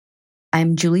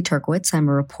I'm Julie Turkowitz. I'm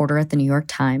a reporter at the New York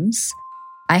Times.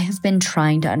 I have been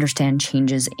trying to understand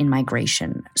changes in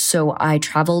migration. So I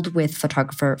traveled with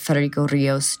photographer Federico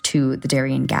Rios to the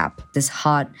Darien Gap, this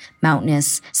hot,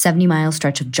 mountainous, 70-mile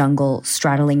stretch of jungle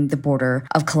straddling the border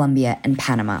of Colombia and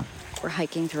Panama. We're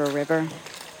hiking through a river,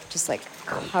 just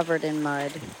covered in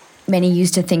mud. Many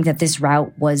used to think that this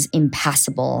route was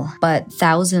impassable, but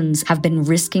thousands have been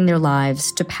risking their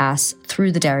lives to pass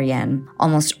through the Darien,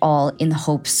 almost all in the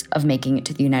hopes of making it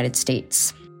to the United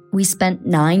States. We spent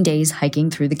 9 days hiking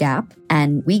through the Gap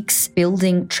and weeks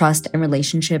building trust and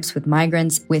relationships with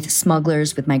migrants, with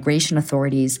smugglers, with migration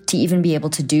authorities to even be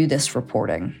able to do this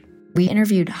reporting. We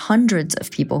interviewed hundreds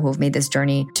of people who have made this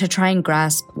journey to try and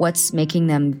grasp what's making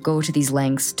them go to these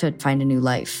lengths to find a new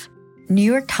life. New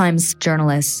York Times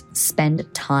journalists spend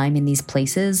time in these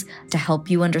places to help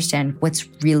you understand what's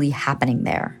really happening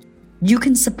there. You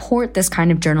can support this kind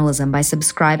of journalism by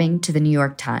subscribing to the New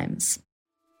York Times.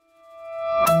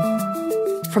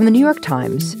 From the New York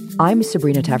Times, I'm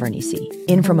Sabrina Tavernise,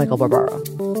 in for Michael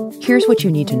Barbaro. Here's what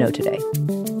you need to know today.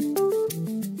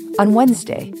 On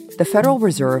Wednesday, the Federal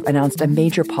Reserve announced a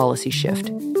major policy shift,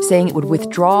 saying it would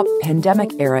withdraw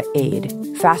pandemic-era aid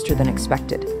faster than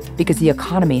expected because the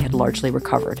economy had largely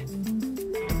recovered.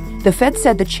 The Fed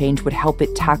said the change would help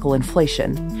it tackle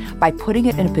inflation by putting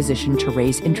it in a position to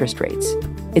raise interest rates,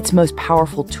 its most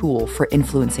powerful tool for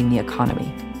influencing the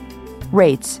economy.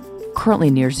 Rates,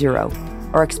 currently near zero,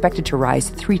 are expected to rise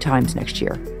 3 times next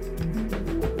year.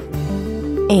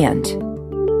 And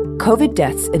COVID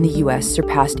deaths in the U.S.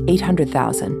 surpassed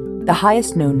 800,000, the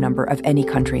highest known number of any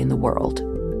country in the world.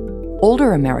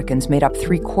 Older Americans made up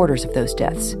 3/4 of those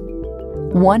deaths.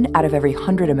 1 out of every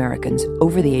 100 Americans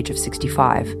over the age of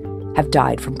 65 have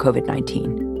died from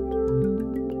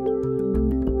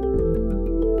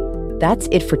COVID-19. That's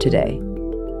it for today.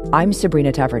 I'm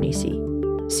Sabrina Tavernise.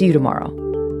 See you tomorrow.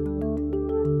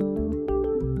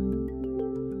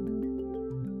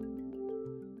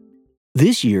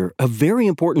 This year, a very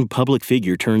important public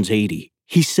figure turns 80.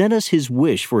 He sent us his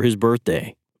wish for his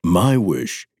birthday. My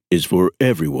wish is for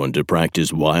everyone to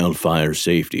practice wildfire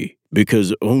safety,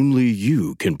 because only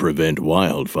you can prevent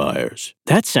wildfires.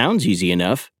 That sounds easy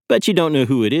enough. Bet you don't know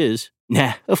who it is.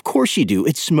 Nah, of course you do.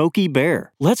 It's Smokey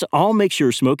Bear. Let's all make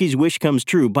sure Smokey's wish comes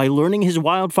true by learning his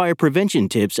wildfire prevention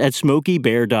tips at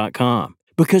SmokeyBear.com.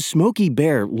 Because Smokey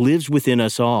Bear lives within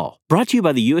us all. Brought to you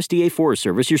by the USDA Forest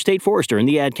Service, your state forester, and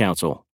the Ad Council.